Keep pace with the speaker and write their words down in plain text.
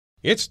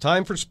It's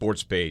time for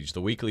Sports Page,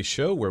 the weekly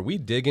show where we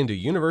dig into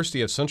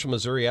University of Central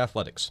Missouri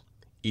athletics.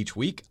 Each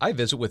week, I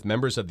visit with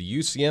members of the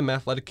UCM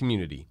athletic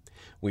community.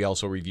 We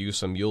also review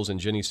some Mules and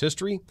Jennies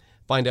history,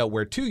 find out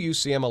where two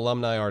UCM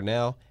alumni are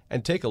now,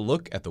 and take a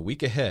look at the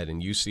week ahead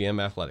in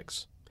UCM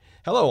athletics.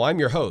 Hello, I'm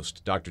your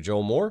host, Dr.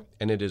 Joel Moore,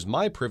 and it is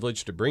my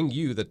privilege to bring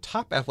you the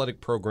top athletic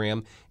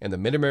program in the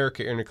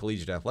Mid-America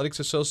Intercollegiate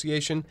Athletics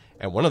Association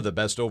and one of the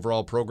best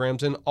overall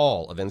programs in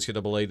all of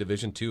NCAA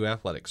Division II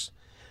athletics.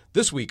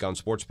 This week on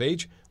Sports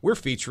Page, we're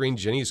featuring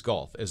Jennies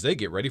Golf as they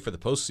get ready for the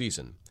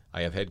postseason.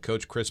 I have head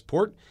coach Chris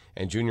Port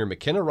and junior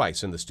McKenna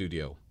Rice in the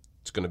studio.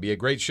 It's going to be a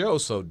great show,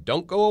 so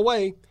don't go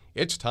away.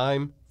 It's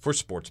time for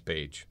Sports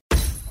Page.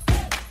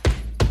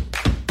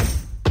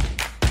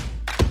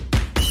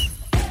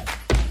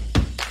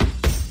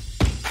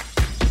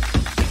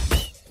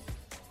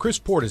 Chris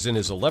Port is in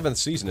his 11th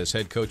season as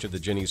head coach of the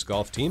Jennies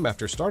golf team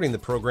after starting the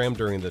program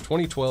during the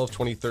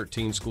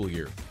 2012-2013 school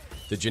year.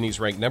 The Jennies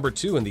ranked number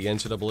 2 in the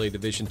NCAA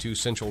Division II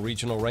Central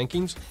Regional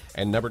rankings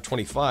and number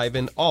 25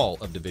 in all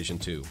of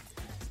Division II.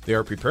 They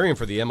are preparing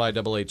for the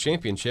MIAA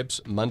Championships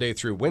Monday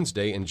through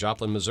Wednesday in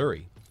Joplin,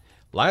 Missouri.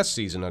 Last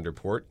season under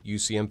Port,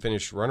 UCM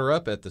finished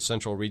runner-up at the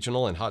Central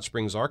Regional in Hot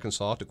Springs,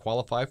 Arkansas to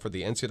qualify for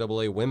the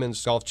NCAA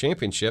Women's Golf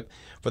Championship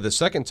for the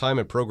second time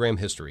in program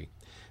history.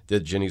 The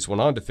Jennies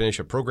went on to finish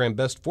a program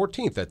best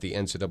 14th at the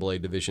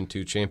NCAA Division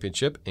II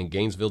Championship in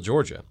Gainesville,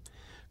 Georgia.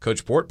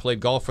 Coach Port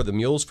played golf for the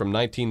Mules from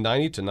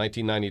 1990 to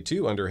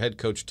 1992 under head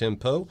coach Tim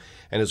Poe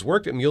and has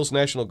worked at Mules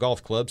National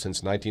Golf Club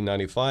since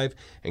 1995,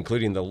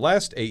 including the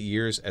last 8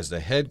 years as the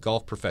head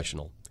golf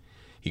professional.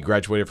 He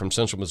graduated from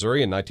Central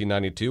Missouri in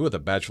 1992 with a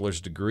bachelor's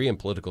degree in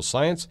political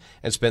science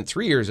and spent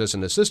 3 years as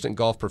an assistant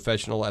golf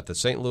professional at the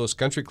St. Louis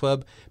Country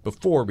Club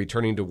before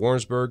returning to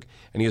Warrensburg,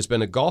 and he has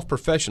been a golf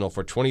professional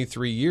for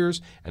 23 years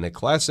and a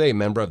Class A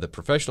member of the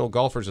Professional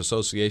Golfers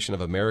Association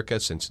of America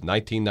since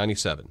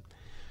 1997.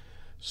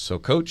 So,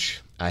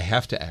 Coach, I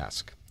have to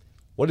ask,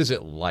 what is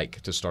it like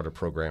to start a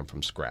program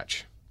from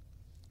scratch?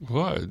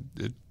 Well,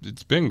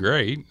 it's been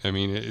great. I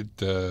mean, it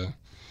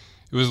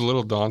was a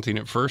little daunting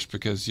at first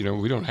because,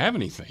 we don't have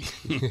anything.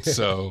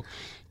 So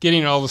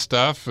getting all the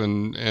stuff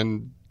and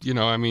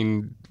I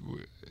mean,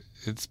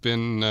 it's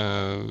been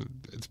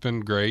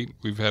great.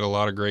 We've had a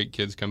lot of great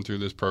kids come through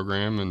this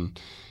program, and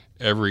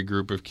every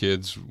group of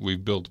kids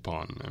we've built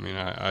upon. I mean,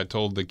 I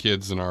told the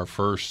kids in our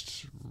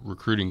first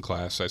recruiting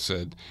class, I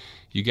said,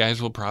 you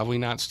guys will probably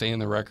not stay in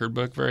the record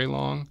book very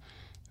long,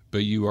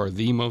 but you are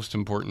the most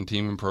important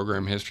team in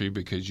program history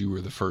because you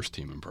were the first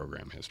team in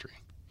program history.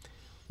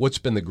 What's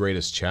been the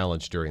greatest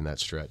challenge during that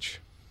stretch?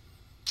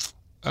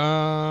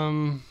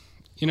 It's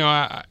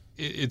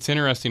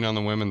interesting on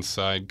the women's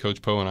side.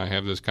 Coach Poe and I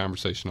have this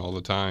conversation all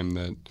the time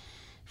that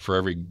for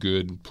every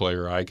good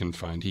player I can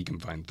find, he can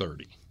find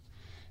 30.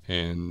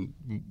 And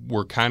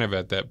we're kind of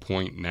at that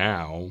point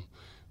now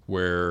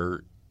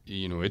where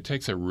it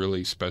takes a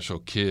really special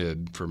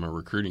kid from a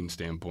recruiting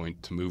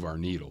standpoint to move our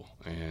needle.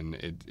 And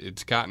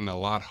it's gotten a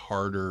lot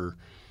harder.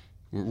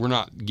 We're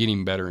not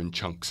getting better in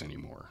chunks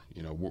anymore.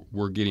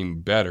 We're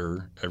getting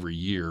better every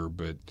year,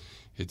 but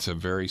it's a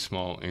very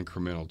small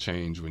incremental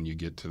change when you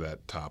get to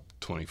that top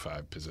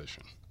 25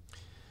 position.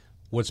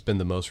 What's been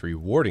the most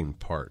rewarding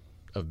part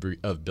of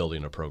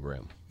building a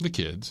program? The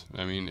kids.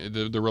 I mean,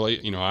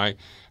 I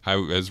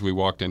as we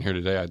walked in here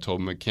today, I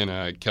told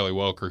McKenna, Kelly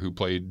Welker, who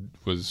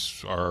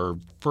was our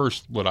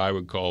first what I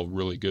would call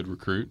really good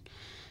recruit.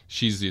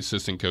 She's the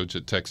assistant coach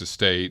at Texas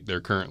State.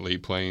 They're currently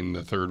playing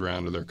the third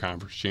round of their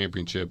conference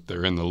championship.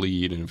 They're in the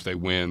lead, and if they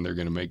win, they're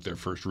going to make their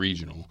first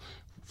regional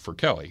for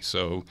Kelly.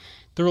 So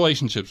the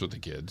relationships with the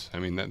kids, I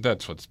mean,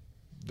 that's what's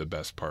the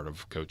best part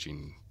of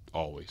coaching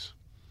always.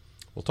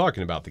 Well,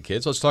 talking about the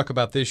kids, let's talk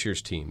about this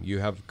year's team. You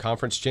have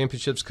conference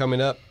championships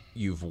coming up.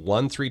 You've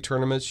won 3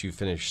 tournaments. You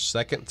finished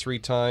second 3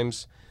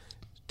 times.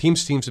 Team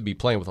seems to be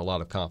playing with a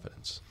lot of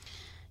confidence.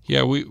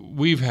 Yeah,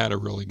 we've had a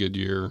really good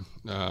year.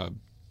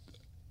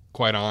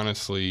 Quite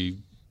honestly,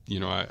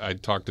 I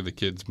talked to the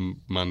kids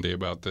Monday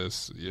about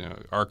this.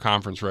 Our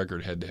conference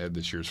record head-to-head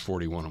this year is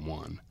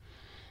 41-1.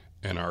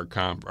 And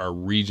our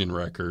region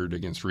record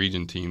against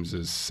region teams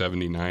is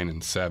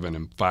 79-7,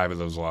 and 5 of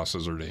those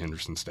losses are to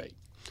Henderson State.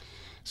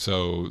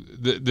 So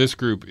this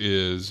group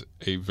is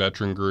a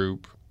veteran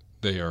group.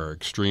 They are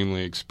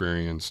extremely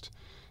experienced.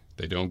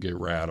 They don't get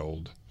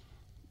rattled.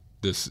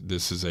 This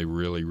is a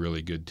really,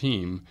 really good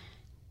team.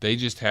 They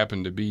just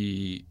happen to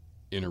be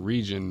in a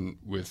region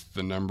with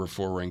the number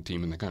 4 ranked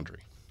team in the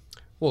country.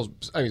 Well,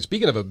 I mean,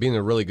 speaking of it being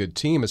a really good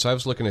team, as I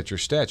was looking at your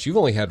stats, you've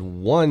only had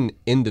 1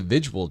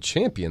 individual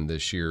champion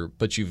this year,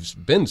 but you've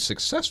been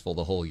successful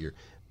the whole year.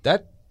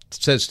 That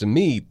says to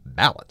me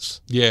balance.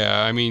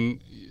 Yeah, I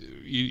mean,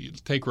 you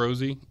take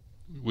Rosie.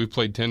 We've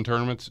played 10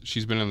 tournaments.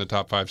 She's been in the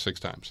top 5 6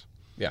 times.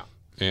 Yeah.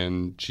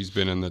 And she's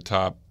been in the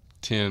top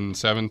 10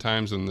 7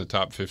 times and the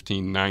top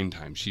 15 9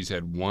 times. She's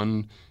had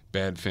 1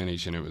 bad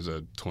finish, and it was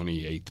a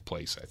 28th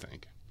place, I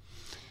think.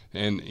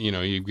 And,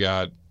 you've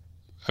got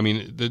I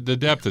mean, the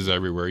depth is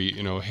everywhere.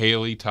 You know,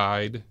 Haley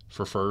tied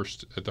for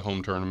first at the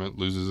home tournament,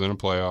 loses in a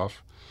playoff.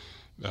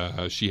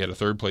 She had a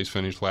third-place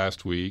finish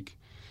last week.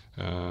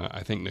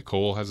 I think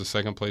Nicole has a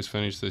second-place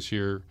finish this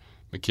year.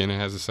 McKenna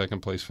has a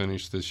second-place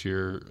finish this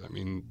year. I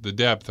mean, the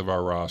depth of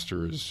our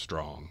roster is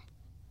strong.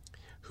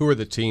 Who are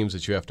the teams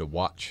that you have to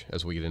watch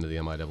as we get into the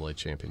MIAA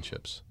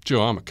championships?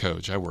 Joe, I'm a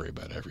coach. I worry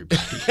about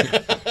everybody.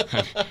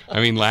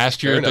 I mean,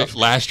 last year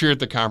at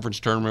the conference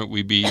tournament,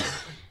 we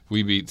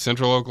beat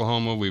Central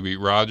Oklahoma, we beat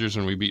Rogers,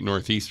 and we beat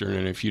Northeastern.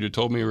 And if you'd have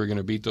told me we were going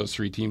to beat those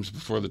three teams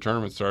before the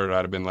tournament started,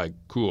 I'd have been like,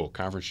 cool,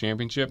 conference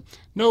championship?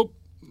 Nope.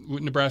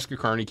 Nebraska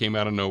Kearney came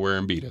out of nowhere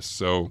and beat us.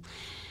 So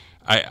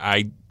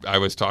I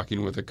was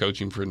talking with a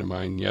coaching friend of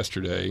mine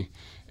yesterday,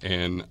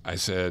 and I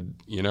said,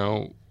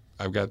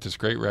 I've got this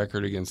great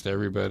record against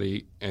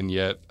everybody, and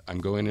yet I'm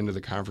going into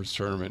the conference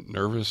tournament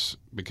nervous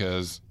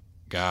because,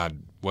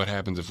 God, what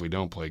happens if we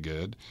don't play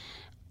good?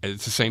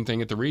 It's the same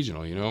thing at the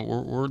regional.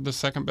 We're the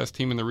second best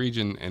team in the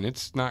region, and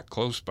it's not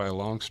close by a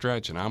long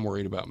stretch, and I'm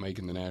worried about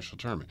making the national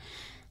tournament.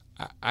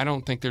 I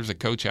don't think there's a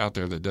coach out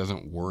there that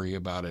doesn't worry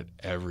about it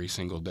every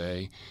single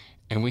day.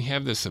 And we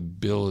have this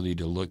ability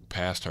to look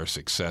past our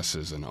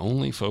successes and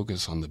only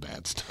focus on the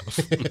bad stuff.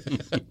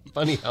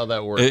 Funny how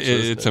that works.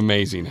 It's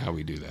amazing how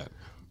we do that.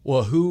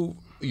 Well,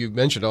 you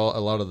mentioned a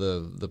lot of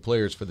the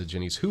players for the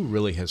Jennies. Who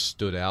really has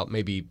stood out,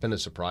 maybe been a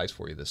surprise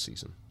for you this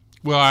season?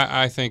 Well,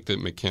 I think that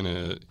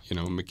McKenna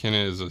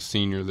is a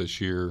senior this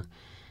year.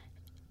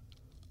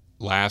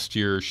 Last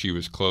year, she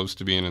was close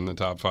to being in the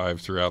top five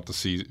throughout the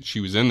season.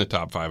 She was in the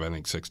top five, I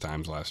think, 6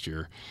 times last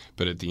year.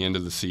 But at the end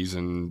of the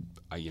season,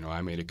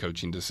 I made a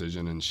coaching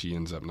decision, and she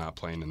ends up not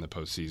playing in the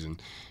postseason.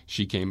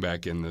 She came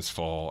back in this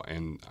fall,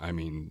 and,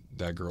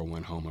 that girl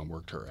went home and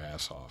worked her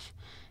ass off.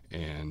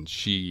 And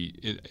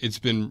it's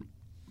been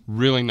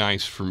really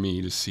nice for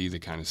me to see the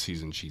kind of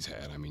season she's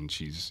had. I mean,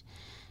 she's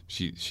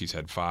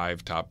had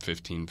 5 top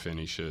 15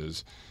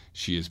 finishes.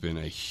 She has been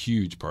a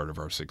huge part of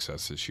our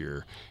success this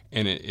year.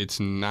 And it's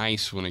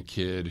nice when a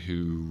kid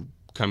who,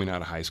 coming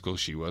out of high school,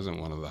 she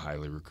wasn't one of the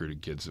highly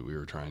recruited kids that we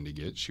were trying to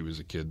get. She was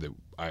a kid that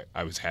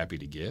I was happy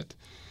to get.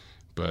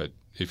 But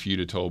if you'd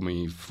have told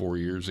me 4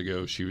 years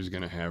ago she was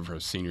going to have her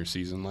senior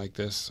season like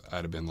this,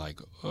 I'd have been like,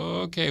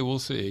 okay, we'll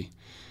see.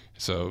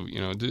 So,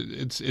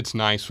 it's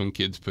nice when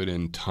kids put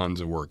in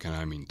tons of work, and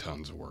I mean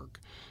tons of work.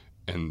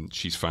 And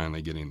she's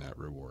finally getting that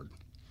reward.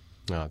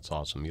 Oh, that's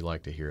awesome. You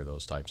like to hear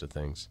those types of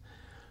things.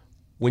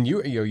 When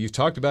you've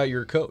talked about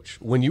your coach.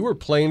 When you were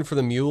playing for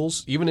the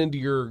Mules, even into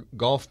your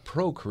golf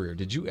pro career,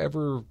 did you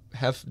ever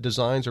have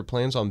designs or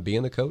plans on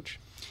being a coach?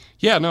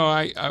 Yeah, no,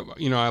 I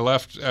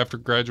left after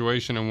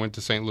graduation and went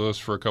to St. Louis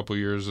for a couple of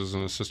years as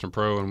an assistant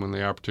pro. And when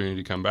the opportunity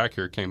to come back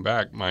here came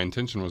back, my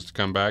intention was to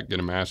come back, get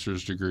a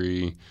master's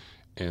degree,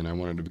 and I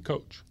wanted to be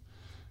coach.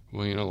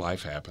 Well,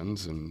 life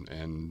happens,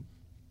 and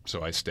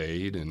so I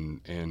stayed,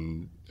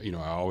 and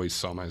I always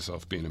saw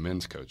myself being a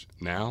men's coach.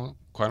 Now,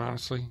 quite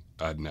honestly,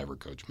 I'd never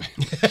coach men.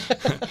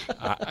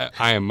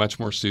 I am much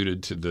more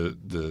suited to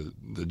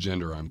the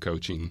gender I'm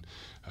coaching,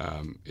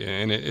 and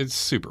it's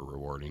super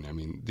rewarding. I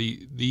mean,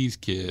 these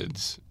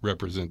kids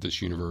represent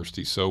this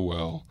university so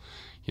well.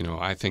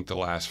 I think the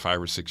last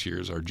 5 or 6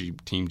 years our team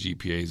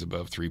GPA is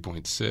above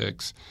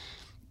 3.6.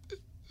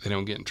 They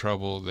don't get in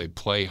trouble. They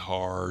play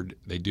hard.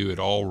 They do it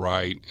all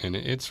right. And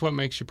it's what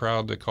makes you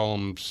proud to call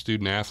them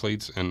student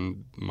athletes.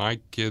 And my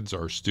kids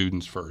are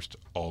students first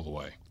all the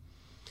way.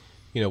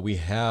 We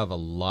have a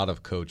lot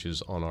of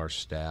coaches on our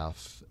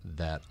staff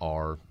that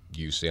are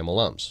UCM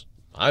alums.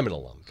 I'm an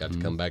alum. Got to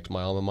come back to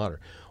my alma mater.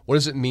 What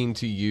does it mean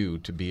to you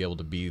to be able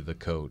to be the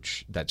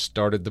coach that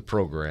started the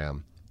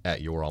program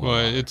at your alma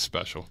mater? Well, it's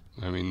special.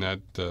 I mean,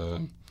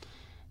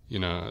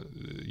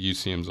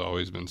 UCM's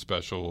always been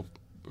special.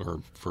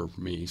 Or for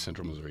me,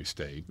 Central Missouri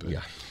State. But,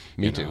 yeah,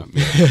 me too.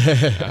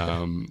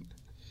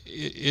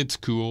 It's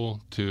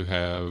cool to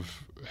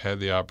have had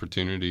the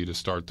opportunity to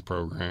start the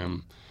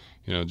program.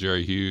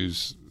 Jerry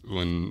Hughes,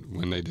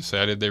 when they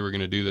decided they were going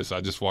to do this, I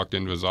just walked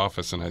into his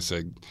office and I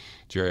said,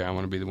 Jerry, I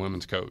want to be the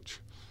women's coach.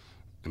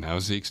 And that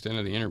was the extent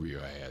of the interview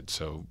I had.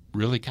 So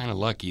really kind of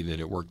lucky that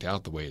it worked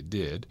out the way it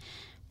did.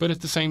 But at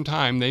the same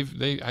time,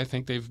 I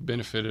think they've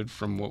benefited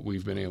from what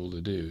we've been able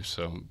to do.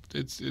 So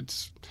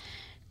it's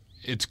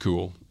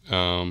cool.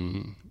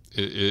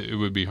 It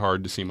would be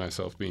hard to see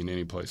myself being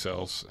anyplace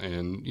else.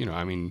 And,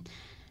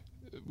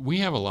 we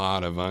have a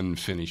lot of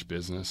unfinished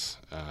business.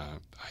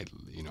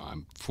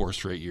 I'm 4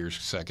 straight years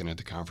second at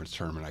the conference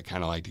tournament. I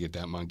kind of like to get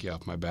that monkey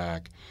off my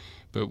back.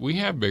 But we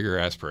have bigger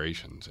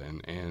aspirations.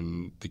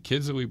 And the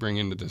kids that we bring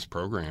into this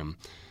program,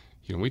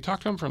 we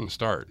talked to them from the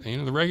start.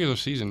 The regular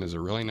season is a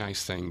really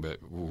nice thing, but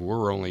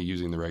we're only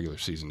using the regular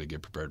season to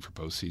get prepared for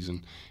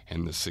postseason.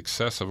 And the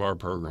success of our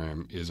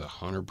program is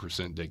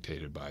 100%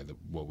 dictated by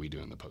what we do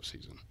in the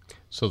postseason.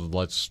 So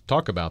let's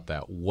talk about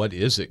that. What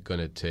is it going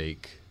to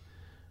take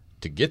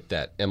to get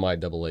that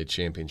MIAA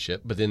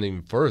championship, but then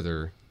even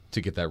further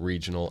to get that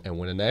regional and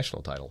win a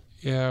national title?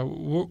 Yeah,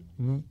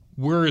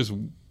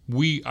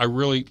 I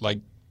really like.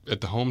 At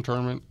the home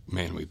tournament,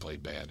 man, we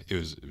played bad. It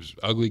was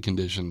ugly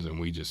conditions, and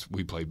we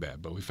played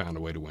bad, but we found a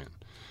way to win.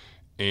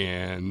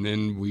 And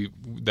then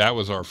that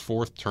was our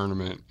 4th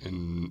tournament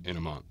in a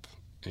month.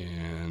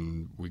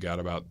 and we got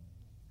about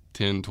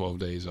 10, 12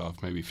 days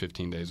off, maybe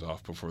 15 days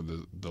off before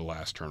the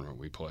last tournament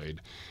we played.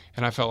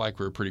 And I felt like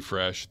we were pretty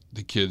fresh.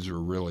 The kids were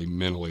really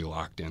mentally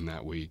locked in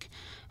that week.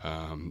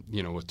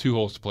 With 2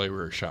 holes to play, we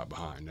were a shot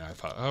behind. And I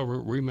thought,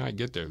 we might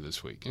get there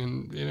this week.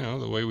 And,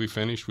 the way we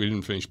finished, we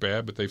didn't finish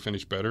bad, but they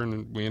finished better,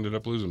 and we ended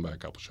up losing by a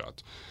couple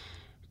shots.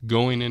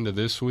 Going into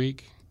this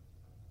week,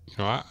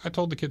 I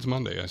told the kids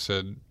Monday, I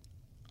said,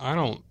 I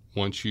don't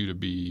want you to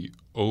be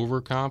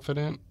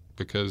overconfident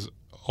because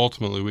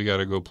ultimately we got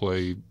to go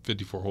play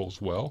 54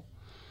 holes well.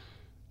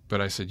 But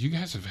I said, you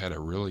guys have had a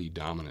really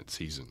dominant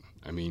season.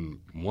 I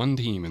mean, one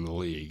team in the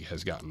league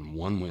has gotten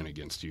 1 win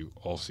against you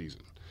all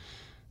season.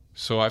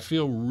 So I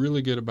feel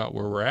really good about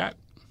where we're at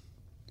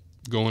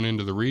going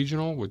into the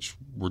regional, which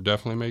we're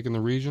definitely making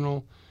the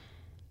regional.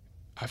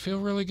 I feel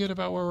really good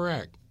about where we're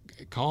at.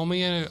 Call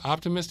me an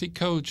optimistic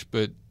coach,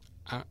 but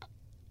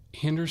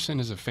Henderson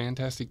is a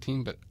fantastic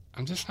team, but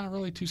I'm just not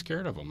really too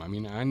scared of them. I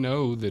mean, I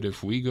know that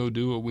if we go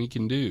do what we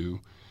can do,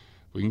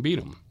 we can beat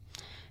them.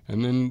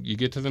 And then you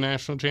get to the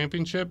national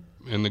championship,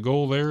 and the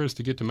goal there is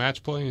to get to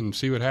match play and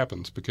see what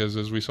happens. Because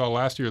as we saw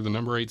last year, the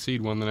number 8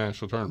 seed won the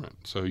national tournament.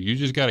 So you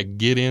just got to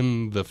get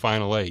in the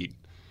final 8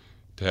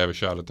 to have a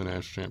shot at the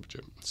national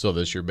championship. So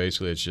this year,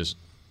 basically, it's just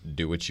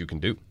do what you can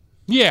do.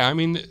 Yeah, I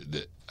mean,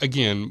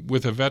 again,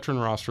 with a veteran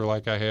roster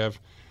like I have,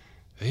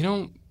 they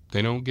don't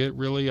get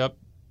really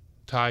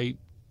uptight.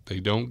 They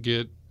don't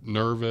get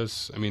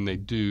nervous. I mean, they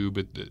do,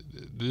 but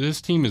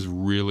this team is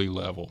really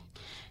level.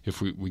 If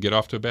we get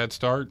off to a bad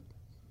start,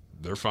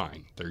 they're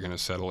fine. They're going to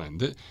settle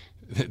in.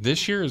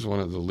 This year is one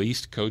of the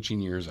least coaching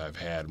years I've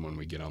had when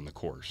we get on the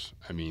course.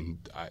 I mean,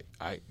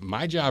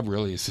 my job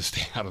really is to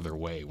stay out of their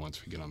way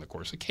once we get on the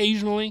course.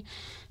 Occasionally,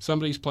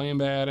 somebody's playing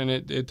bad, and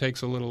it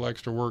takes a little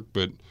extra work,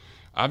 but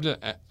I've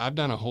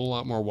done a whole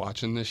lot more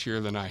watching this year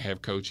than I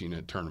have coaching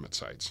at tournament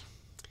sites.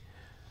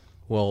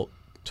 Well,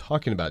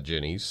 talking about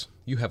Jennies,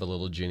 you have a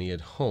little Jenny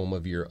at home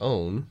of your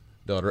own,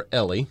 daughter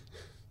Ellie.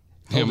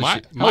 Yeah,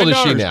 my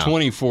daughter's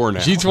 24 now.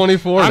 She's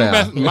 24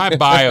 now. My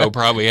bio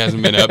probably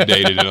hasn't been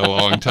updated in a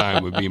long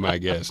time, would be my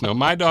guess. No,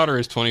 my daughter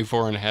is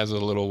 24 and has a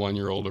little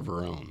 1-year-old of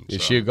her own.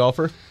 Is she a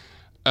golfer?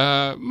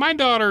 My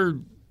daughter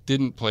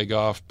didn't play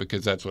golf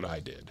because that's what I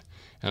did.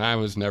 And I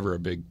was never a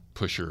big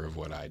pusher of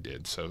what I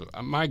did. So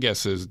my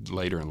guess is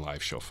later in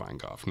life she'll find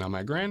golf. Now,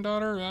 my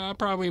granddaughter, I'll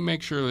probably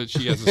make sure that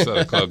she has a set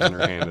of clubs in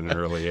her hand at an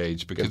early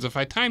age, because if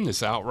I time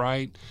this out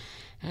right,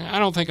 I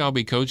don't think I'll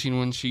be coaching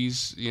when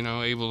she's,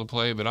 able to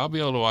play, but I'll be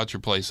able to watch her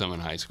play some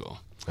in high school.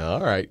 All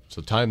right.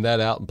 So time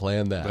that out and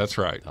plan that. That's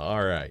right.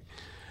 All right.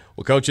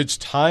 Well, Coach, it's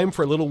time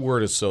for a little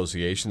word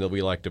association that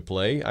we like to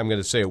play. I'm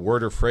going to say a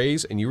word or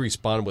phrase, and you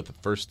respond with the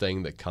first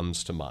thing that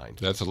comes to mind.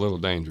 That's a little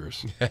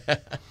dangerous.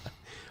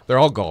 They're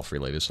all golf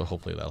related, so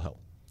hopefully that'll help.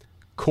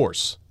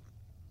 Course.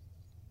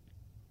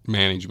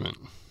 Management.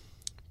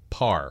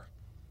 Par.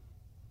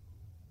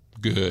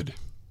 Good.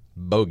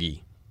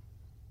 Bogey.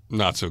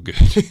 Not so good.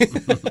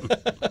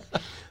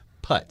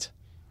 Putt.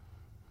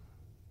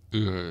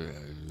 In.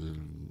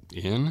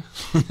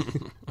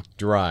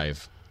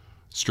 Drive.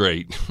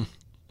 Straight.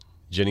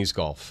 Jennies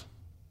golf.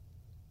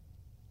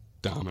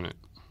 Dominant.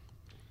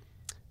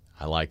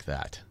 I like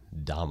that.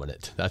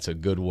 Dominant. That's a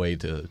good way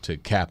to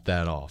cap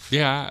that off.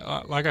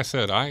 Yeah, like I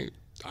said, I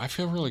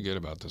feel really good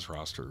about this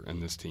roster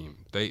and this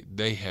team.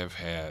 They have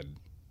had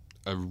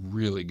a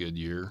really good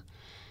year.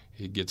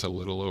 It gets a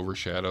little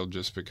overshadowed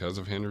just because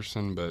of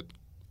Henderson, but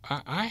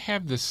I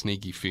have this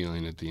sneaky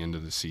feeling at the end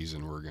of the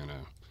season we're going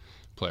to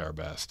play our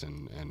best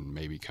and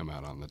maybe come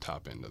out on the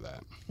top end of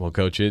that. Well,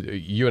 Coach,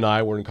 you and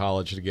I were in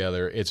college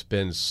together. It's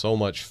been so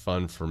much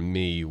fun for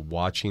me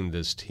watching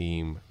this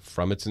team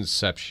from its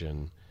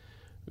inception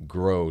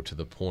grow to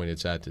the point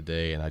it's at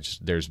today, and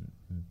there's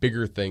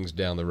bigger things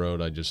down the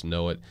road. I just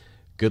know it.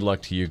 Good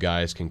luck to you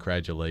guys.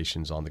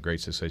 Congratulations on the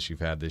great success you've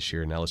had this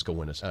year. Now let's go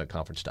win a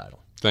conference title.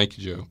 Thank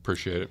you, Joe.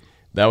 Appreciate it.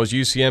 That was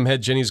UCM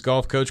head Jennies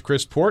golf coach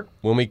Chris Port.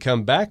 When we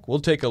come back, we'll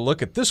take a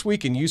look at this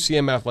week in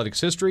UCM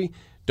athletics history.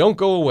 Don't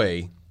go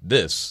away.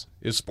 This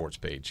is Sports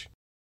Page.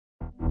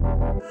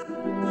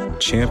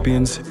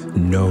 Champions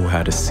know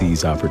how to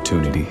seize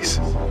opportunities.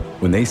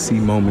 When they see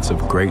moments of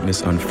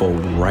greatness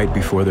unfold right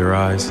before their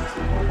eyes,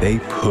 they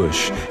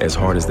push as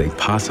hard as they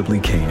possibly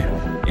can,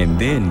 and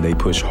then they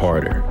push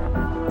harder.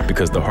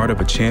 Because the heart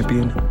of a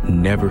champion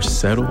never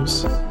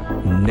settles,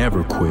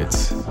 never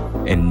quits,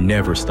 and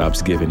never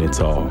stops giving its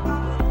all.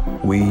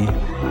 We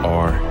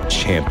are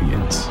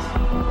champions.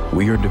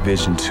 We are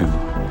Division II.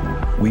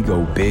 We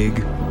go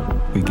big,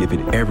 we give it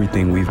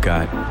everything we've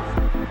got,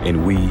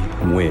 and we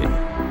win.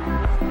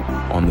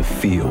 On the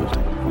field,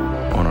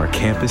 on our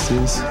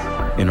campuses,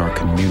 in our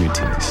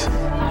communities,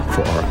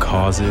 for our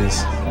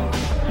causes,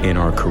 in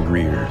our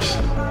careers.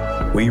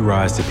 We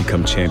rise to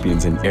become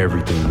champions in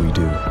everything we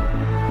do.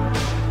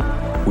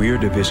 We are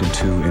Division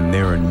II, and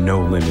there are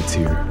no limits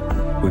here.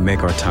 We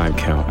make our time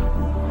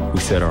count. We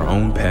set our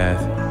own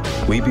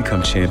path. We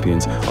become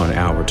champions on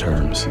our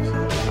terms.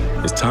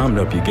 It's time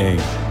to up your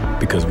game,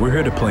 because we're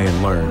here to play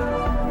and learn.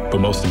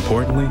 But most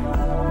importantly,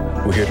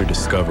 we're here to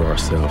discover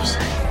ourselves.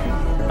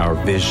 our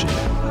vision,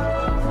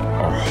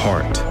 our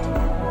heart,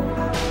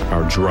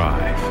 our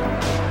drive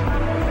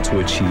to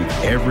achieve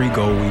every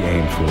goal we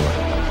aim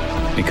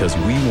for, because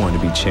we want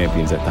to be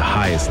champions at the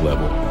highest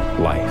level,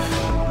 life.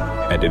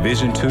 At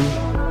Division II,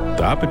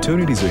 the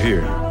opportunities are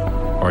here.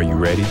 Are you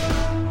ready?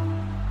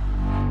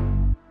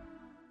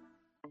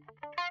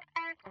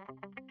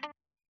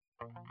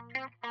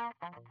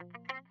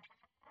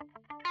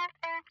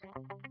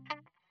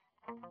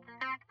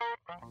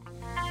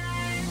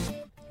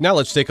 Now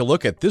let's take a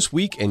look at this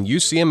week in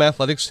UCM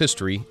Athletics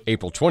history,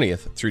 April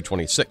 20th through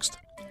 26th.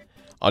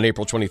 On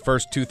April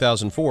 21st,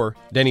 2004,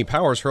 Denny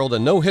Powers hurled a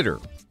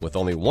no-hitter, with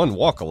only one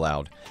walk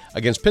allowed,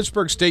 against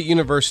Pittsburgh State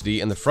University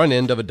in the front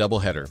end of a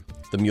doubleheader.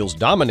 The Mules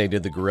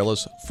dominated the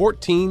Gorillas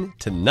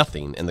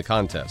 14-0 in the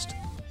contest.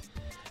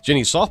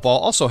 Jennies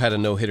softball also had a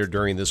no-hitter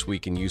during this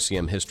week in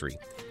UCM history.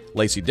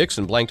 Lacey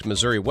Dixon blanked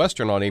Missouri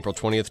Western on April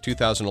 20th,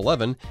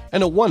 2011,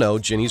 and a 1-0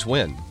 Jennies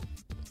win.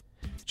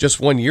 Just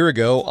 1 year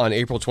ago, on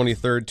April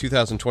 23,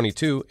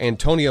 2022,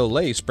 Antonio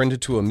Lay sprinted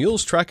to a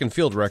Mules track and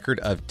field record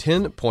of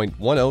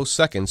 10.10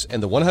 seconds in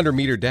the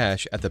 100-meter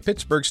dash at the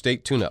Pittsburgh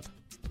State Tune-Up.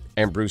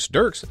 And Bruce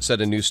Dirks set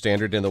a new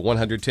standard in the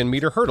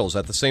 110-meter hurdles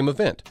at the same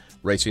event,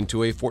 racing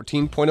to a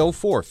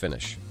 14.04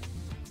 finish.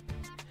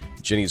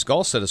 Jennies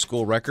Golf set a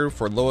school record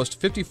for lowest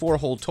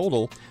 54-hole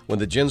total when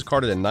the Gens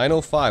carded a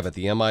 905 at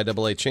the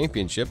MIAA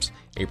Championships,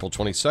 April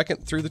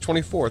 22nd through the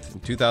 24th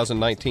in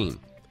 2019.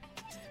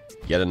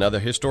 Yet another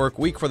historic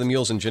week for the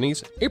Mules and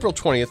Jennies, April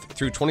 20th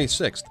through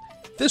 26th,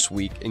 this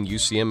week in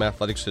UCM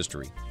Athletics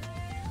history.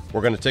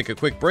 We're going to take a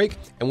quick break,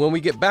 and when we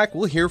get back,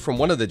 we'll hear from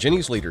one of the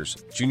Jennies leaders,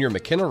 Junior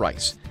McKenna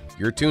Rice.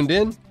 You're tuned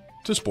in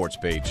to Sports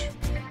Page.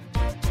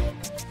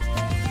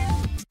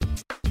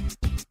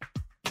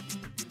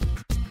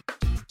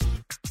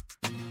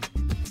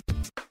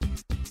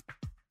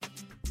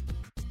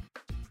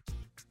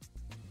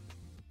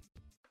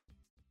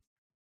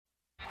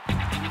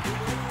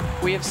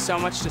 We have so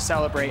much to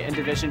celebrate in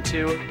Division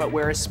II, but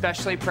we're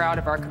especially proud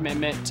of our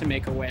commitment to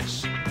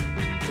Make-A-Wish.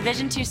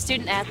 Division II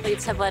student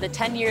athletes have led a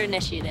 10-year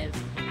initiative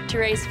to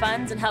raise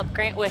funds and help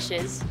grant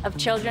wishes of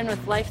children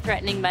with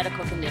life-threatening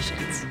medical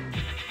conditions.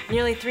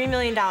 Nearly $3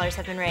 million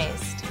have been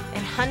raised,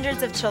 and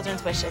hundreds of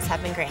children's wishes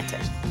have been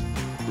granted.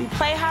 We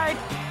play hard,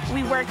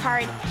 we work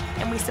hard,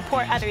 and we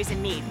support others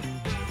in need.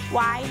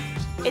 Why?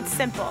 It's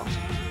simple.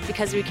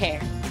 Because we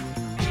care.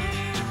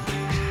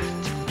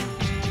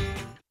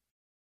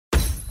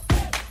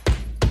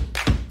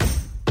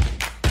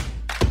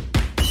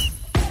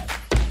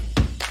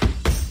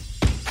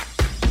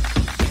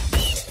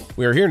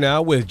 We are here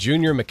now with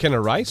Junior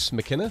McKenna Rice.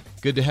 McKenna,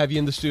 good to have you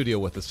in the studio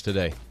with us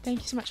today. Thank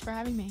you so much for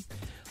having me.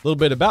 A little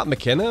bit about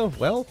McKenna.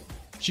 Well,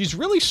 she's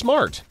really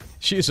smart.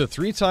 She is a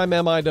 3-time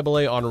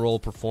MIAA Honor Roll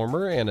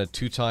performer and a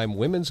 2-time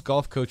Women's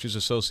Golf Coaches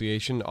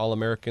Association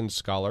All-American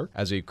Scholar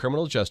as a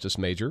criminal justice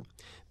major.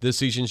 This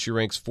season, she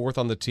ranks 4th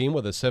on the team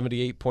with a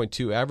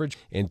 78.2 average.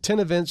 In 10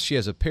 events, she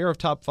has a pair of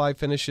top 5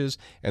 finishes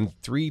and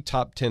 3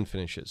 top 10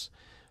 finishes.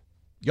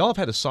 Y'all have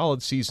had a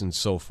solid season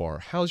so far.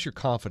 How's your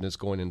confidence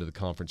going into the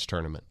conference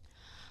tournament?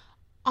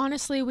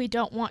 Honestly, we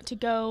don't want to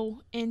go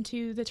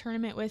into the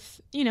tournament with,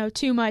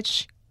 too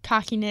much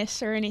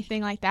cockiness or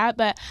anything like that,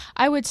 but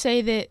I would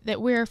say that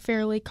we're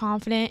fairly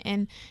confident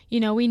and,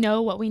 we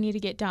know what we need to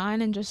get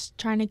done and just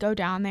trying to go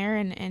down there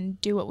and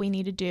do what we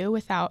need to do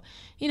without,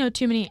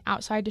 too many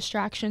outside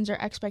distractions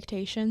or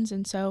expectations.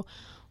 And so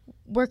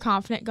we're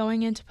confident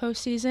going into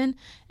postseason,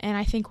 and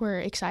I think we're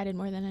excited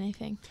more than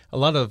anything. A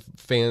lot of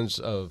fans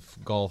of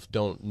golf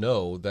don't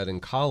know that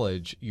in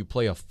college you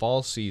play a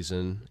fall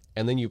season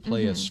and then you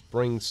play a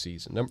spring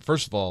season.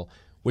 First of all,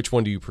 which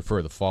one do you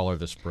prefer, the fall or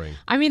the spring?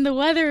 I mean, the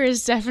weather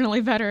is definitely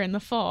better in the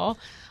fall,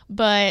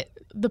 but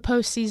the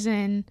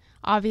postseason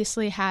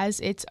obviously has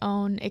its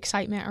own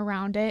excitement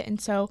around it. And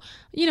so,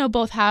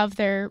 both have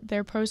their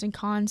pros and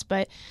cons,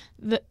 but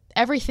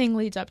everything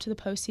leads up to the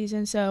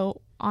postseason. So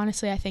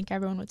honestly, I think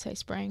everyone would say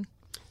spring.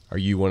 Are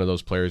you one of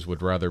those players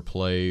would rather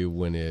play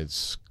when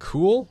it's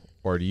cool,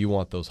 or do you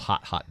want those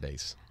hot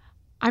days?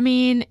 I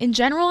mean, in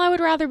general, I would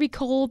rather be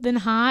cold than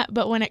hot,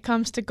 but when it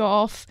comes to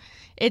golf,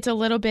 it's a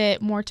little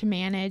bit more to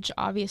manage.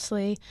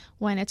 Obviously,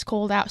 when it's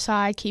cold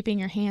outside, keeping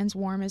your hands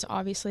warm is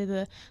obviously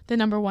the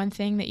number one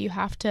thing that you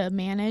have to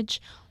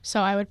manage. So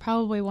I would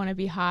probably want to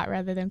be hot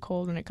rather than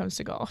cold when it comes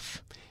to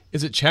golf.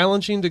 Is it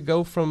challenging to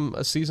go from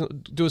a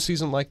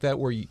season like that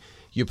where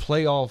you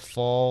play all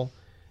fall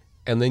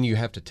and then you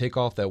have to take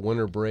off that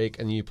winter break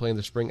and you play in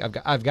the spring?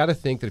 I've got to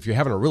think that if you're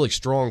having a really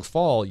strong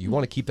fall, you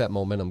want to keep that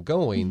momentum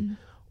going. Mm-hmm.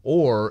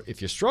 Or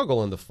if you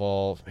struggle in the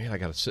fall, man, I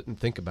got to sit and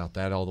think about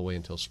that all the way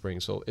until spring.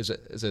 So is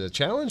it a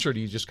challenge, or do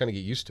you just kind of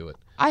get used to it?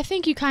 I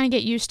think you kind of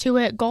get used to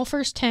it.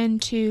 Golfers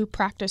tend to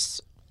practice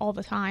all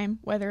the time,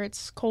 whether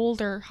it's cold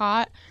or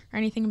hot or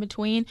anything in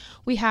between.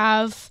 We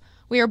have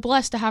we are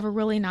blessed to have a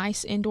really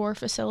nice indoor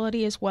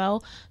facility as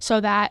well, so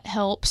that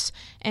helps.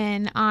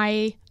 And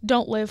I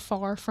don't live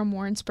far from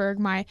Warrensburg.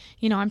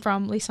 I'm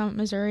from Lee Summit,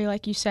 Missouri,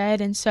 like you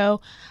said, and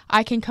so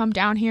I can come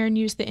down here and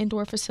use the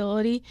indoor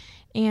facility.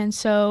 And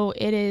so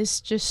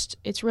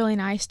it's really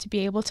nice to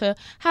be able to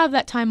have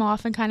that time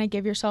off and kind of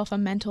give yourself a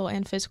mental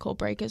and physical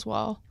break as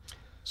well.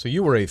 So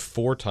you were a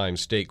 4-time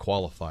state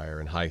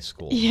qualifier in high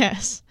school.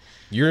 Yes.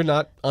 You're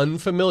not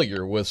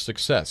unfamiliar with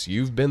success.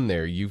 You've been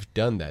there. You've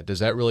done that. Does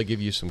that really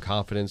give you some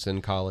confidence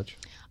in college?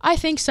 I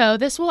think so.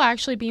 This will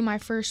actually be my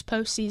first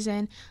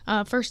postseason,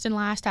 first and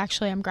last.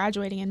 Actually, I'm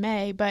graduating in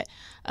May, but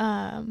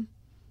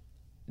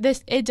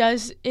it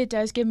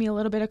does give me a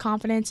little bit of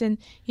confidence, and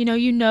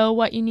you know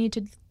what you need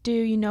to do,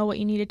 you know what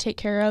you need to take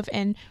care of,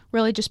 and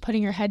really just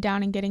putting your head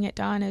down and getting it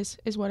done is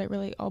what it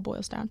really all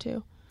boils down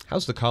to.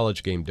 How's the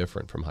college game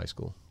different from high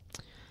school?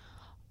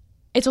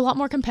 It's a lot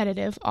more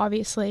competitive,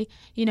 obviously.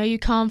 You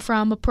come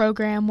from a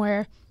program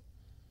where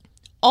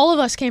all of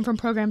us came from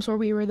programs where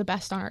we were the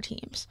best on our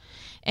teams.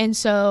 And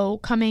so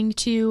coming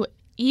to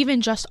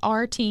even just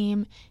our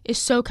team is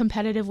so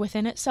competitive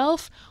within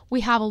itself.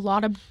 We have a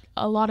lot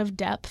of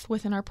depth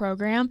within our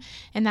program,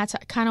 and that's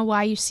kind of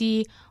why you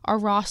see our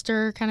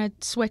roster kind of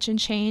switch and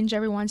change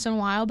every once in a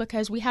while,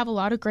 because we have a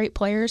lot of great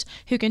players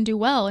who can do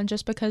well, and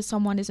just because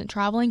someone isn't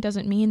traveling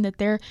doesn't mean that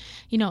they're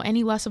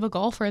any less of a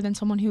golfer than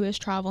someone who is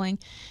traveling.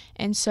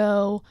 And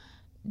so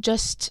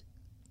just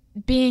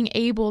being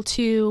able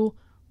to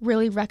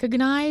really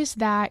recognize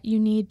that you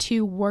need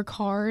to work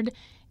hard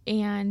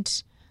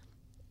and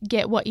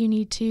get what you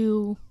need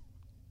to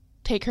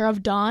take care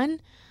of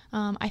done.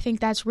 I think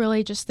that's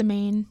really just the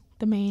main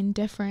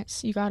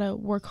difference. You got to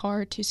work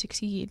hard to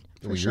succeed,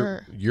 for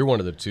sure. You're one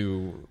of the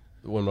two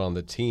women on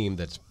the team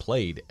that's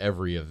played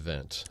every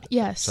event.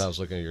 Yes. So I was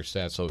looking at your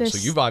stats. So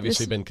you've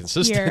obviously been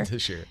consistent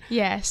this year.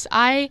 Yes.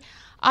 I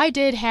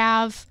did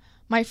have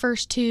my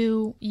first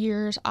 2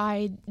 years,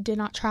 I did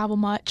not travel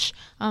much,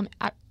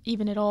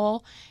 even at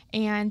all.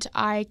 And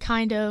I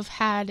kind of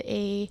had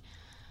a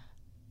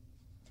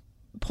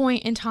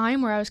point in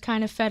time where I was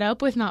kind of fed up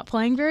with not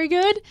playing very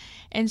good,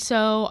 and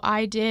so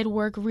I did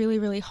work really,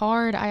 really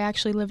hard. I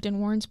actually lived in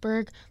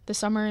Warrensburg the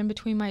summer in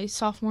between my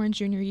sophomore and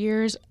junior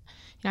years,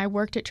 and I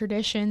worked at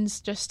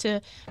Traditions just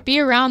to be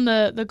around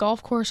the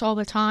golf course all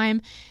the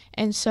time,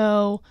 and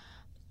so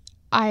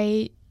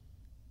I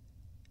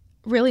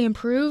really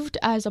improved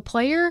as a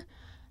player,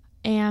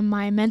 and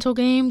my mental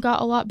game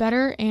got a lot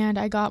better, and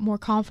I got more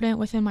confident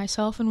within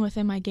myself and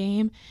within my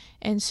game.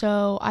 And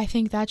so I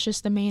think that's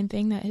just the main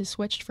thing that has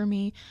switched for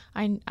me.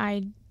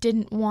 I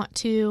didn't want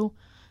to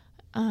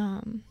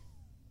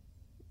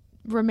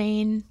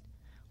remain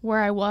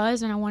where I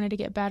was, and I wanted to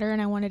get better,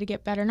 and I wanted to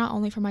get better not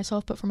only for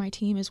myself but for my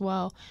team as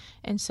well.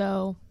 And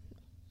so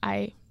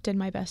I did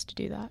my best to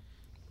do that.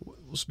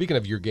 Speaking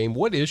of your game,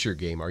 what is your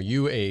game? Are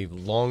you a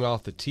long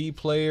off the tee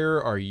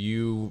player? Are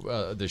you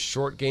the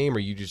short game?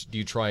 Or do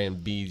you try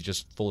and be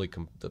just fully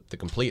to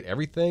complete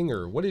everything?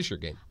 Or what is your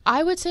game?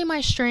 I would say my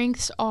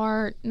strengths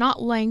are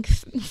not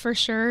length for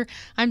sure.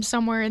 I'm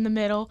somewhere in the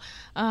middle.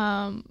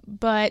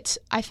 But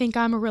I think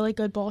I'm a really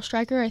good ball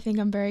striker. I think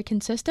I'm very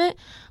consistent.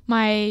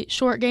 My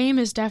short game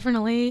is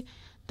definitely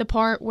the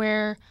part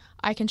where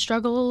I can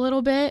struggle a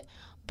little bit,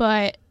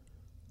 but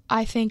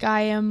I think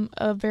I am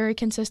a very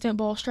consistent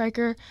ball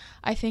striker.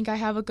 I think I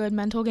have a good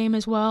mental game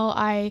as well.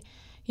 I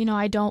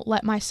don't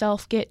let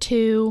myself get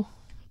too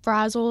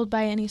frazzled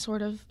by any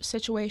sort of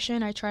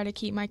situation. I try to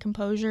keep my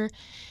composure.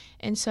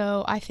 And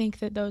so I think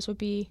that those would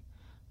be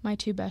my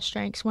two best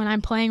strengths. When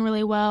I'm playing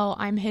really well,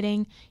 I'm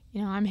hitting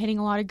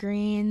a lot of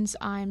greens.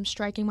 I'm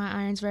striking my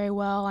irons very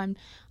well.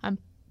 I'm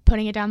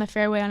putting it down the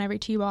fairway on every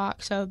tee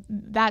box. So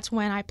that's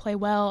when I play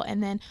well.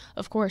 And then,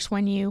 of course,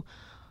 when you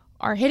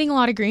are hitting a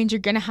lot of greens, you're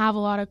going to have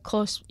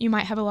you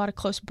might have a lot of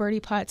close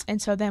birdie putts.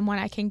 And so then when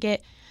I can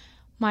get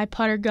my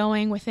putter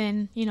going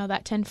within,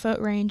 that 10-foot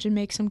range and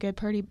make some good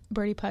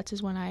birdie putts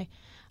is when I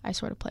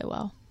sort of play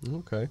well.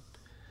 Okay.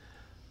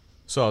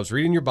 So I was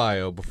reading your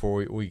bio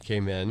before we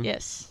came in.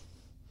 Yes.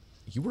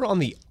 You were on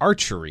the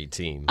archery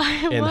team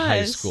in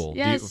high school.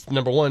 Yes.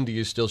 Number one, do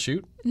you still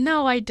shoot?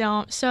 No, I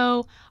don't.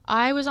 So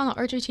I was on the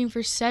archery team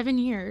for 7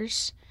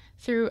 years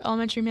through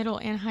elementary, middle,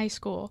 and high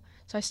school.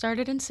 So I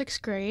started in 6th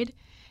grade.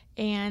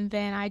 And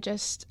then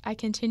I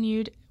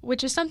continued,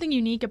 which is something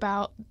unique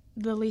about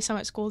the Lee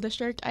Summit School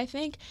District, I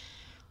think.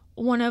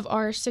 One of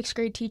our 6th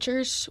grade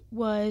teachers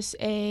was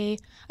I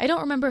don't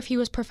remember if he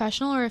was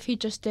professional or if he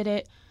just did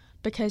it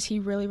because he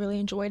really, really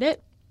enjoyed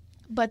it.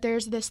 But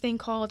there's this thing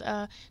called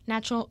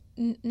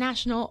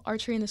National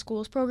Archery in the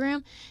Schools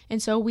program.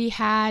 And so we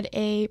had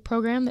a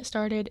program that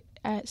started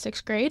at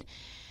 6th grade.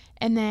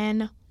 And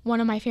then one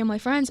of my family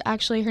friends,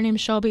 actually, her name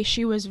is Shelby,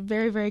 she was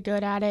very, very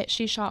good at it.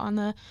 She shot on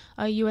the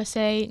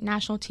USA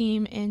national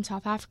team in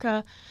South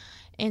Africa.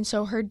 And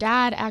so her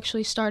dad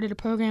actually started a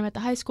program at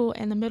the high school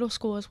and the middle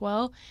school as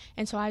well.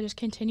 And so I just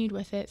continued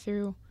with it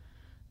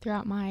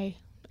throughout my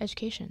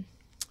education.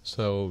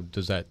 So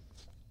does that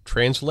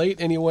translate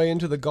anyway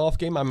into the golf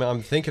game?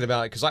 I'm thinking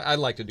about it because I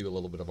like to do a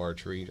little bit of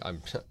archery. I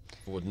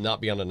would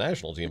not be on the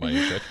national team by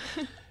any stretch.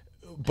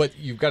 But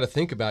you've got to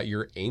think about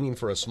you're aiming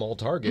for a small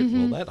target.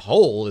 Well, that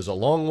hole is a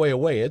long way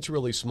away. It's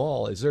really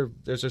small. Is there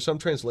some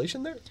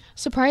translation there?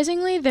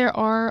 Surprisingly, there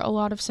are a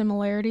lot of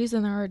similarities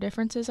and there are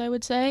differences, I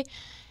would say.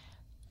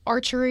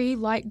 Archery,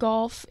 like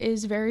golf,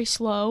 is very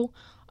slow.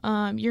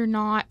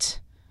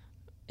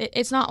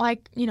 It's not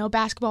like,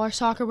 basketball or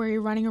soccer where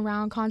you're running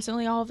around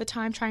constantly all of the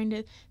time trying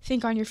to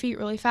think on your feet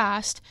really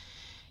fast.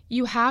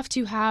 You have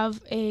to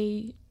have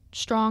a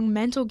strong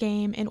mental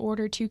game in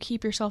order to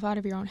keep yourself out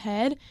of your own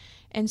head.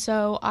 And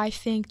so I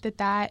think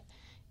that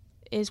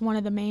is one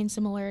of the main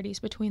similarities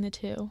between the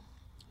two.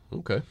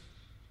 Okay.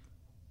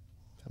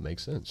 That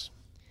makes sense.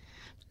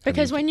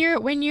 Because when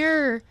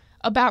you're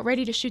about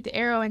ready to shoot the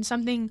arrow, and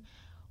something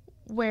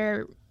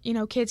where,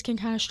 kids can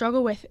kind of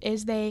struggle with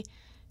is they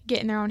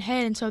get in their own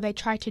head, and so they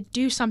try to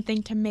do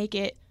something to make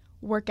it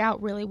work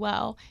out really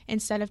well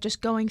instead of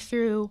just going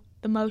through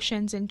the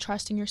motions and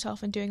trusting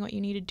yourself and doing what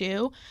you need to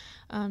do.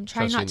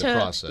 Try not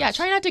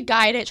to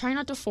guide it, try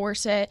not to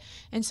force it.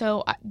 And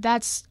so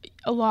that's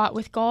a lot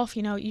with golf.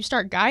 You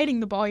start guiding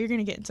the ball, you're going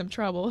to get in some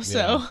trouble.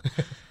 So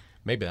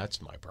maybe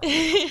that's my problem.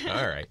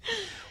 All right.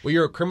 Well,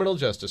 you're a criminal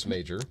justice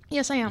major.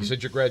 Yes, I am. You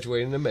said you're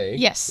graduating in May.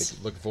 Yes.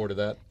 Looking forward to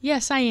that?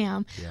 Yes, I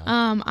am. Yeah.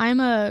 I'm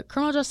a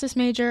criminal justice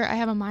major. I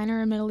have a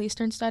minor in Middle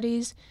Eastern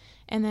Studies,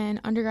 and then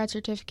undergrad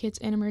certificates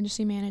in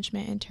emergency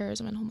management and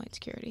terrorism and homeland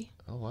security.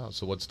 Oh, wow.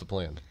 So what's the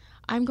plan?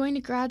 I'm going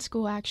to grad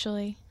school,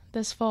 actually,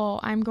 this fall.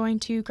 I'm going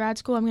to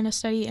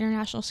study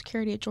international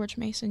security at George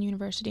Mason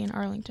University in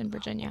Arlington,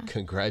 Virginia.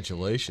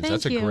 Congratulations.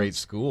 Thank you. A great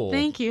school.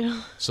 Thank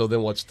you. So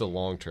then what's the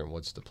long term?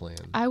 What's the plan?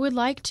 I would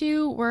like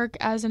to work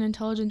as an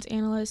intelligence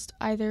analyst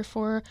either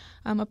for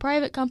a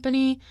private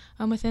company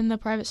within the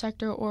private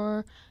sector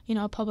or,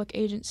 a public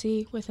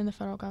agency within the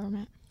federal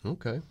government.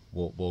 Okay.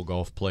 Will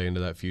golf play into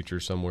that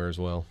future somewhere as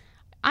well?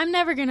 I'm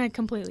never going to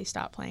completely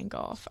stop playing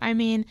golf. I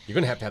mean, you're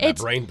going to have that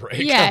brain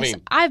break. Yes,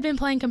 I've been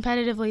playing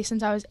competitively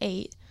since I was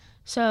 8.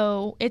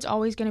 So it's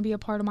always going to be a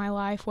part of my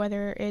life,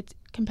 whether it's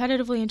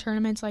competitively in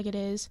tournaments like it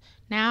is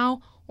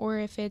now or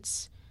if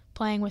it's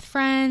playing with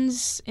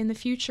friends in the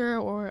future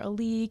or a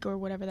league or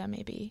whatever that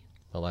may be.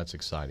 Well, that's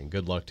exciting.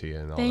 Good luck to you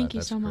and all that. Thank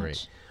you that's so great.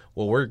 much.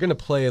 Well, we're going to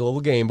play a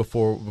little game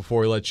before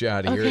we let you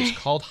out of here. It's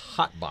called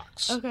Hot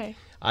Box. Okay.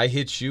 I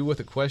hit you with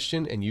a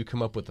question, and you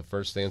come up with the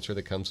first answer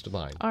that comes to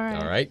mind. All right.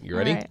 All right? You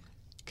ready? All right.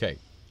 Okay.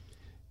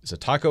 Is a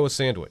taco a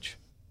sandwich?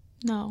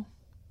 No.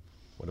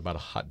 What about a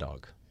hot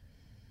dog?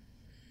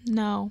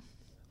 No.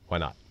 Why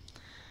not?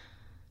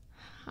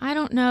 I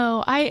don't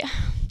know. A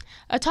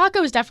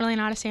taco is definitely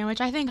not a sandwich.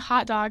 I think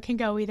hot dog can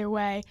go either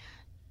way.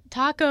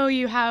 Taco,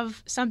 you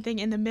have something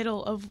in the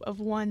middle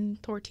of one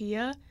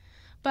tortilla.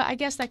 But I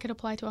guess that could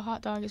apply to a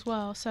hot dog as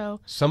well.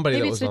 So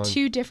maybe it's the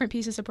two different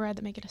pieces of bread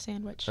that make it a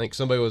sandwich. I think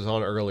somebody was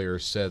on earlier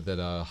said that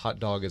a hot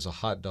dog is a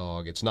hot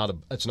dog. It's not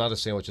a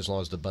sandwich as long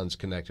as the bun's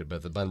connected. But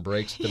if the bun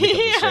breaks, then it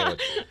becomes a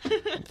sandwich.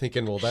 I'm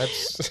thinking, well,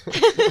 that's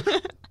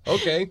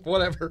okay,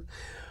 whatever.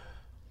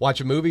 Watch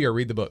a movie or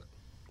read the book?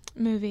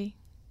 Movie.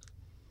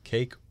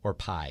 Cake or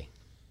pie?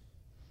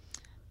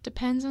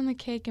 Depends on the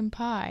cake and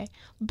pie.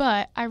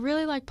 But I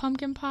really like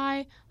pumpkin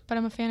pie, but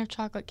I'm a fan of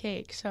chocolate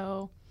cake,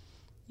 so...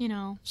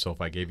 So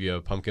if I gave you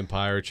a pumpkin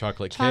pie or a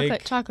chocolate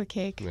cake? Chocolate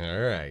cake. All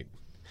right.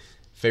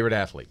 Favorite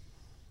athlete?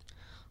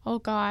 Oh,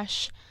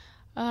 gosh.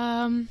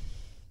 I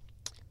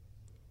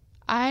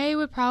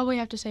would probably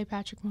have to say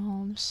Patrick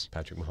Mahomes.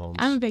 Patrick Mahomes.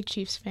 I'm a big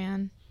Chiefs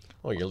fan.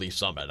 Oh, you're Lee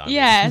Summit.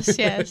 Yes,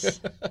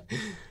 yes.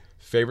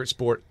 Favorite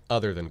sport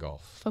other than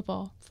golf?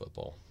 Football.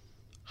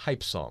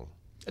 Hype song.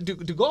 Do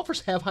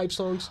golfers have hype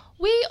songs?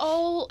 We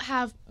all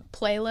have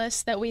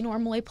playlists that we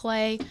normally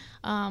play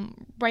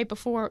right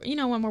before,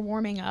 when we're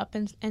warming up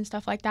and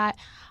stuff like that.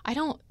 I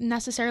don't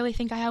necessarily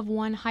think I have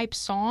one hype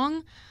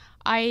song.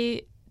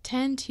 I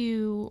tend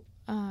to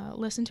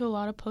listen to a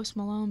lot of Post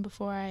Malone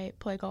before I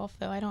play golf,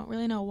 though. I don't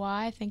really know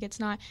why. I think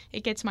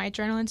it gets my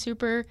adrenaline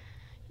super,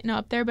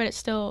 up there, but it's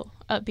still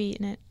upbeat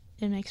and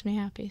it makes me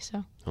happy.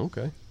 So.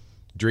 Okay.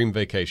 Dream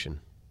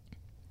vacation?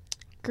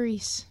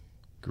 Greece.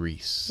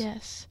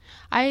 Yes.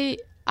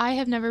 I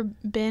have never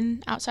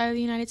been outside of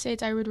the United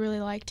States. I would really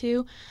like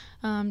to.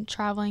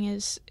 Traveling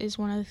is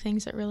one of the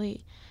things that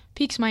really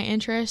piques my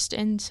interest,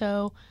 and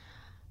so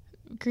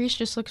Greece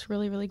just looks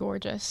really, really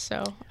gorgeous,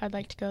 so I'd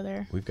like to go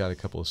there. We've got a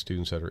couple of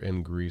students that are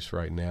in Greece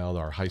right now.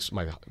 I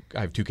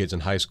have 2 kids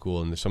in high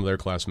school, and some of their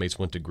classmates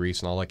went to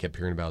Greece, and all I kept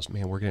hearing about is,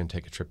 man, we're going to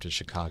take a trip to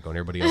Chicago, and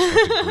everybody else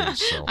went to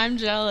Greece. So I'm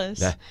jealous.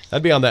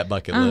 That'd be on that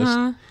bucket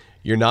list.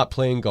 You're not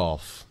playing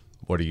golf.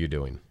 What are you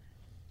doing?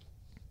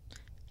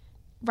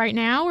 Right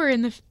now or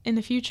in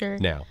the future?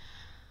 Now.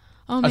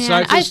 Oh man!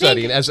 Aside from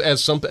studying, as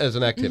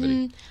an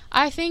activity.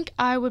 I think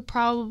I would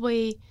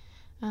probably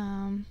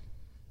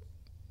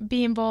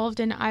be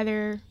involved in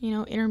either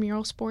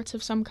intramural sports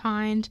of some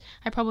kind.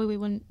 I probably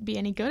wouldn't be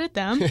any good at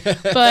them,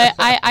 but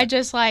I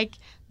just like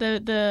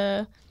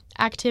the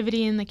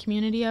activity and the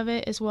community of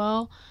it as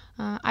well.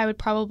 I would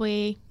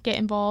probably get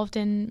involved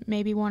in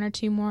maybe 1 or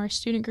 2 more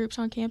student groups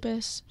on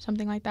campus,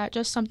 something like that,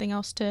 just something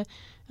else to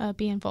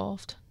be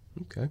involved.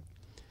 Okay.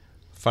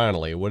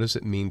 Finally, what does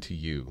it mean to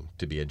you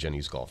to be a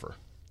Jennies golfer?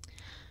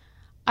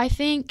 I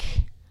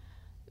think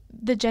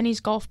the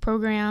Jennies golf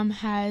program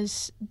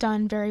has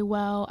done very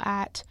well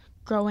at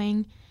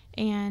growing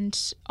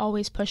and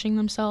always pushing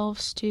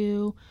themselves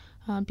to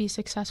be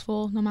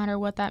successful, no matter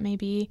what that may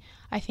be.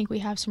 I think we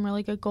have some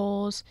really good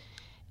goals,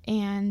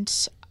 and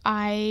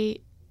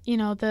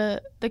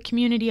the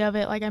community of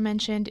it, like I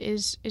mentioned,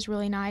 is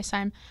really nice.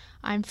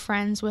 I'm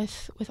friends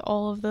with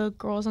all of the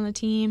girls on the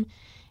team,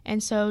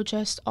 and so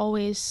just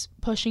always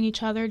pushing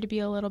each other to be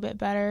a little bit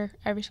better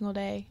every single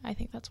day. I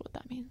think that's what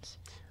that means.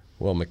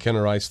 Well,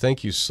 McKenna Rice,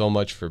 thank you so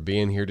much for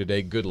being here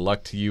today. Good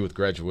luck to you with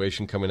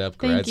graduation coming up,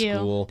 grad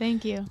school.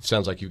 Thank you. It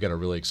sounds like you've got a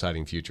really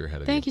exciting future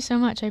ahead of you. Thank you so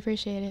much. I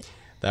appreciate it.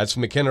 That's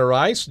McKenna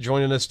Rice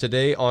joining us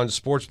today on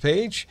Sports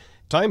Page.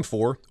 Time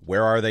for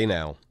Where Are They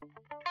Now?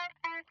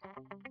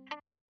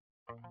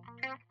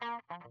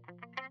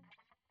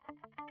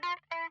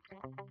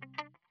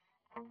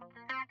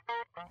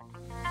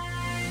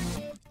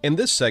 In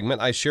this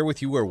segment, I share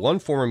with you where one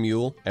former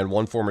Mule and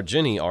one former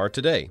Jenny are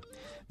today.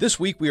 This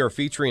week, we are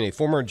featuring a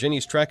former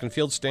Jennies track and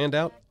field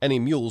standout and a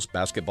Mules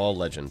basketball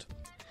legend.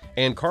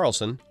 Ann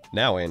Carlson,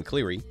 now Ann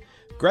Cleary,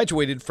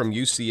 graduated from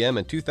UCM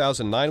in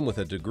 2009 with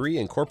a degree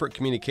in corporate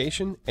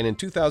communication and in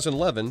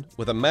 2011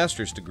 with a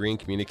master's degree in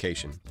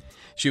communication.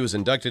 She was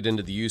inducted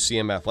into the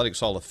UCM Athletics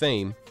Hall of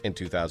Fame in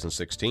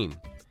 2016.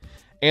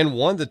 Ann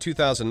won the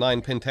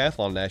 2009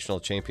 Pentathlon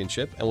National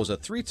Championship and was a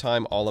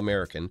 3-time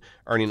All-American,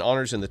 earning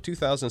honors in the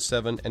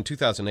 2007 and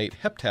 2008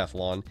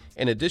 Heptathlon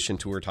in addition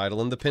to her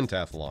title in the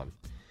Pentathlon.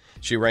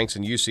 She ranks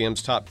in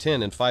UCM's top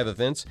 10 in 5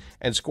 events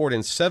and scored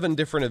in 7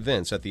 different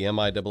events at the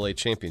MIAA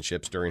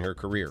Championships during her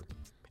career.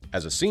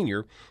 As a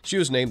senior, she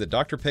was named the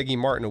Dr. Peggy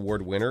Martin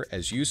Award winner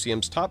as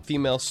UCM's top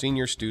female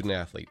senior student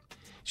athlete.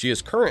 She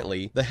is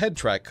currently the head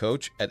track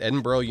coach at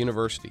Edinburgh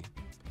University.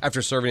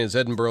 After serving as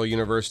Edinburgh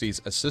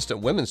University's assistant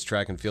women's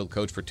track and field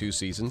coach for 2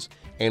 seasons,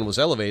 Ann was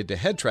elevated to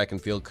head track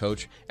and field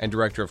coach and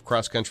director of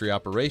cross-country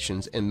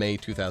operations in May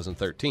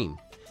 2013.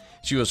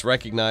 She was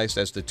recognized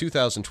as the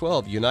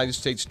 2012 United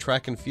States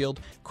Track and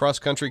Field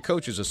Cross-Country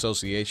Coaches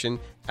Association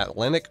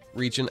Atlantic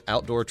Region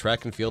Outdoor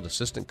Track and Field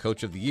Assistant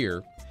Coach of the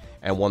Year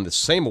and won the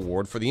same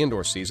award for the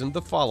indoor season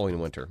the following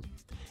winter.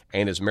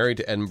 Ann is married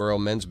to Edinburgh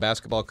men's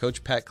basketball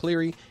coach Pat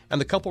Cleary,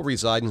 and the couple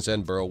reside in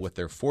Edinburgh with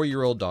their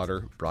 4-year-old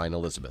daughter, Brian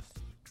Elizabeth.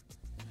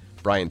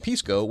 Brian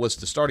Pisco was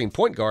the starting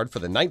point guard for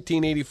the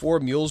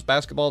 1984 Mules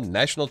Basketball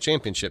National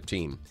Championship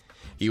team.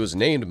 He was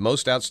named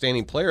Most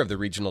Outstanding Player of the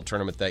regional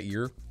tournament that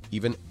year,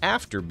 even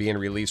after being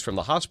released from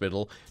the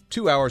hospital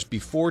 2 hours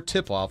before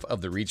tip-off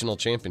of the regional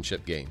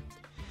championship game.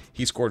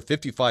 He scored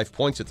 55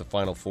 points at the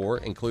Final Four,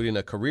 including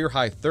a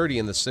career-high 30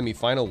 in the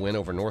semifinal win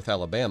over North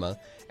Alabama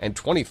and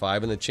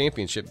 25 in the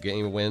championship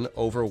game win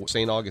over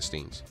St.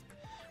 Augustine's.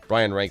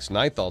 Brian ranks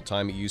 9th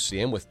all-time at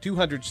UCM with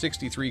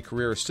 263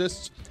 career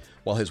assists,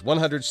 while his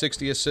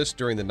 160 assists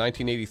during the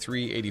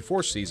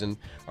 1983-84 season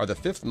are the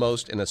 5th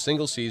most in a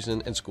single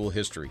season in school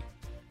history.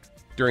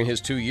 During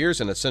his 2 years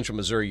in a Central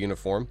Missouri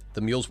uniform,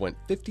 the Mules went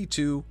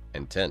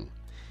 52-10.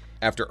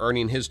 After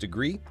earning his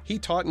degree, he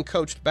taught and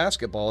coached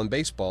basketball and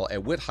baseball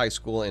at Witt High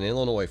School in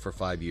Illinois for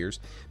 5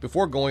 years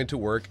before going to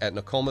work at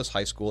Nokomis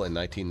High School in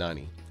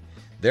 1990.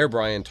 There,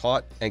 Brian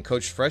taught and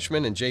coached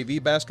freshman and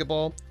JV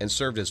basketball and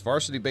served as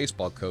varsity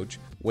baseball coach,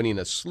 winning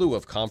a slew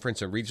of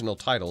conference and regional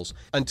titles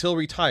until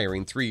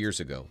retiring 3 years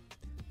ago.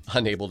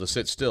 Unable to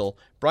sit still,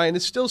 Brian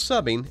is still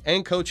subbing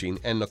and coaching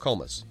in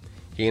Nokomis.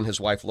 He and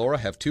his wife Laura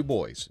have 2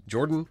 boys,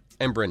 Jordan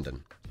and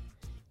Brendan.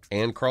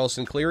 Ann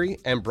Carlson Cleary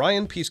and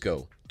Brian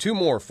Pisco, 2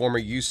 more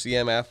former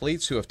UCM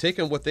athletes who have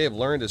taken what they have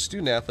learned as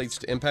student athletes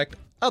to impact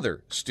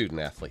other student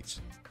athletes.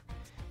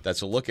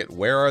 That's a look at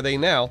Where Are They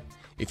Now?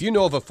 If you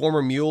know of a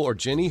former Mule or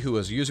Jenny who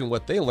is using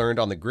what they learned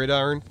on the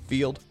gridiron,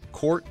 field,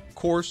 court,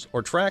 course,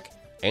 or track,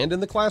 and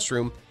in the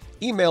classroom,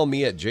 email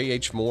me at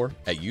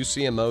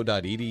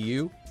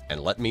jhmoore@ucmo.edu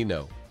and let me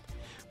know.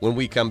 When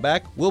we come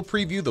back, we'll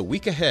preview the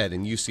week ahead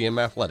in UCM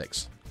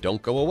Athletics.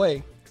 Don't go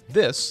away.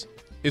 This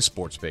is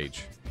Sports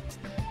Page.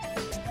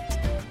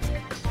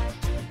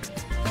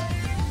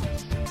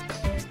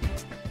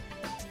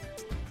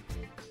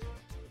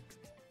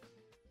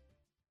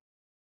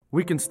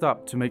 We can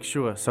stop to make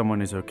sure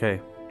someone is okay.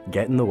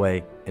 Get in the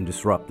way and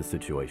disrupt the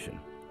situation.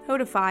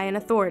 Notify an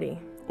authority.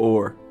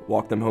 Or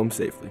walk them home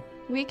safely.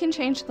 We can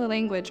change the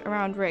language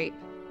around rape.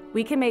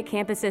 We can make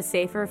campuses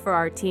safer for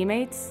our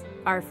teammates,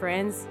 our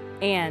friends,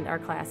 and our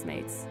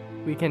classmates.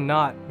 We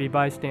cannot be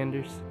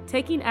bystanders.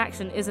 Taking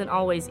action isn't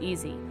always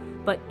easy,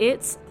 but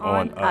it's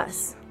on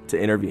us to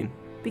intervene.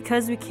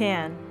 Because we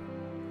can.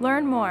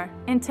 Learn more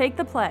and take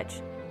the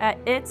pledge at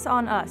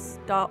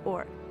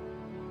itsonus.org.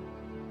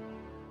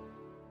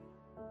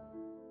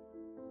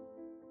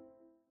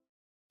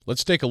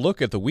 Let's take a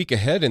look at the week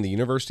ahead in the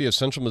University of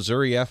Central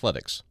Missouri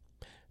Athletics.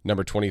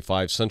 Number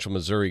 25 Central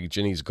Missouri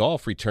Jennies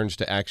Golf returns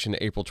to action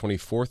April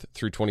 24th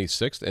through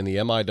 26th in the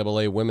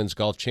MIAA Women's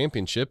Golf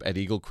Championship at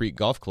Eagle Creek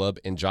Golf Club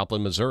in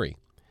Joplin, Missouri.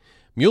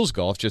 Mules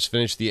Golf just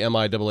finished the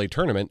MIAA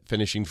tournament,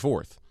 finishing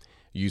 4th.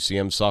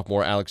 UCM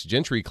sophomore Alex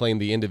Gentry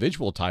claimed the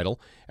individual title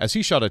as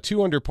he shot a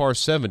 2-under par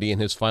 70 in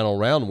his final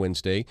round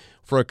Wednesday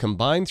for a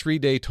combined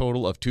 3-day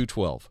total of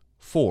 212,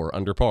 4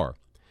 under par.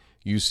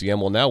 UCM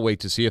will now wait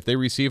to see if they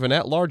receive an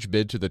at-large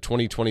bid to the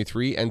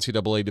 2023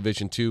 NCAA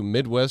Division II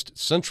Midwest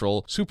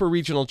Central Super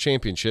Regional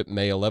Championship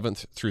May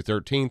 11th through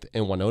 13th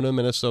in Winona,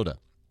 Minnesota.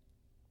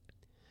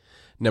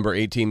 Number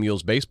 18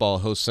 Mules Baseball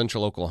hosts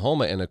Central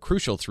Oklahoma in a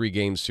crucial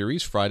 3-game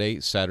series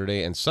Friday,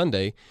 Saturday, and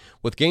Sunday,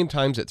 with game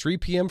times at 3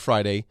 p.m.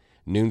 Friday,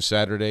 noon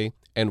Saturday,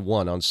 and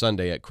 1 on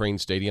Sunday at Crane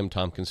Stadium,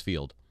 Tompkins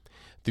Field.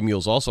 The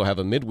Mules also have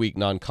a midweek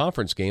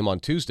non-conference game on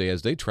Tuesday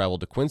as they travel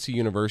to Quincy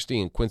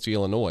University in Quincy,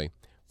 Illinois.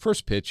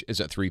 First pitch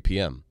is at 3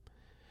 p.m.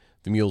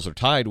 The Mules are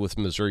tied with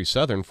Missouri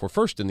Southern for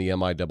first in the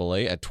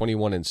MIAA at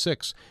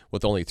 21-6,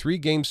 with only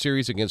 3-game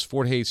series against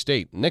Fort Hays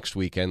State next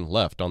weekend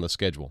left on the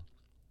schedule.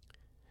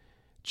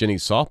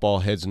 Jennies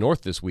softball heads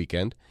north this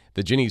weekend.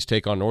 The Jennies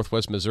take on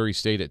Northwest Missouri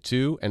State at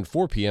 2 and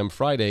 4 p.m.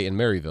 Friday in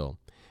Maryville.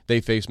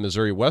 They face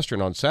Missouri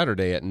Western on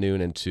Saturday at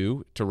noon and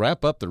 2 to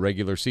wrap up the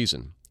regular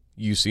season.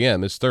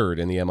 UCM is third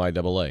in the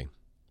MIAA.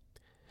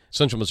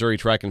 Central Missouri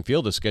Track and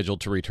Field is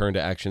scheduled to return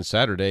to action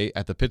Saturday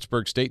at the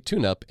Pittsburgh State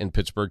Tune-Up in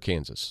Pittsburgh,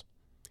 Kansas.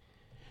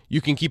 You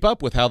can keep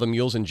up with how the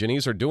Mules and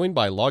Jennies are doing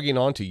by logging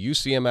on to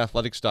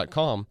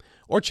UCMathletics.com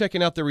or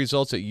checking out the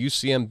results at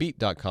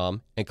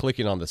UCMbeat.com and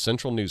clicking on the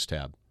Central News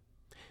tab.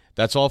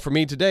 That's all for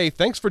me today.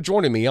 Thanks for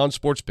joining me on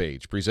Sports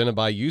Page, presented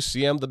by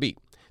UCM The Beat,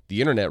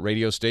 the internet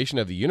radio station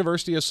of the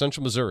University of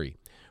Central Missouri.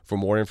 For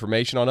more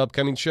information on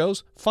upcoming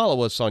shows,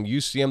 follow us on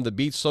UCM The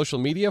Beat's social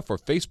media for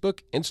Facebook,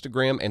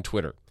 Instagram, and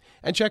Twitter.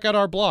 And check out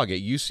our blog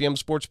at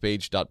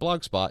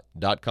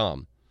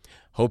ucmsportspage.blogspot.com.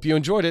 Hope you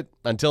enjoyed it.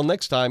 Until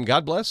next time,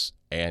 God bless,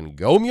 and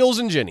go Mules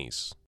and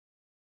Jennies.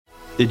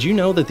 Did you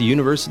know that the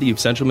University of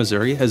Central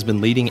Missouri has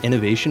been leading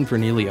innovation for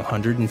nearly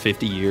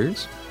 150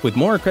 years? With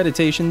more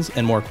accreditations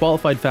and more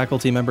qualified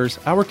faculty members,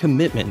 our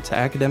commitment to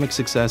academic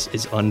success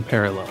is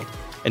unparalleled.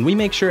 And we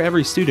make sure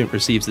every student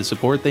receives the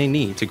support they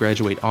need to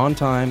graduate on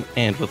time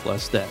and with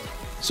less debt.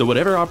 So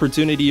whatever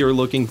opportunity you're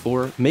looking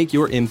for, make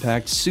your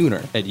impact sooner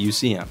at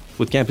UCM,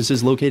 with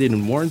campuses located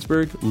in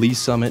Warrensburg, Lee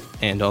Summit,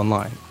 and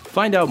online.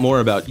 Find out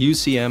more about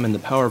UCM and the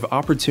power of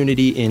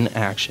opportunity in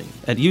action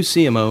at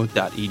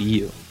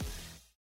ucmo.edu.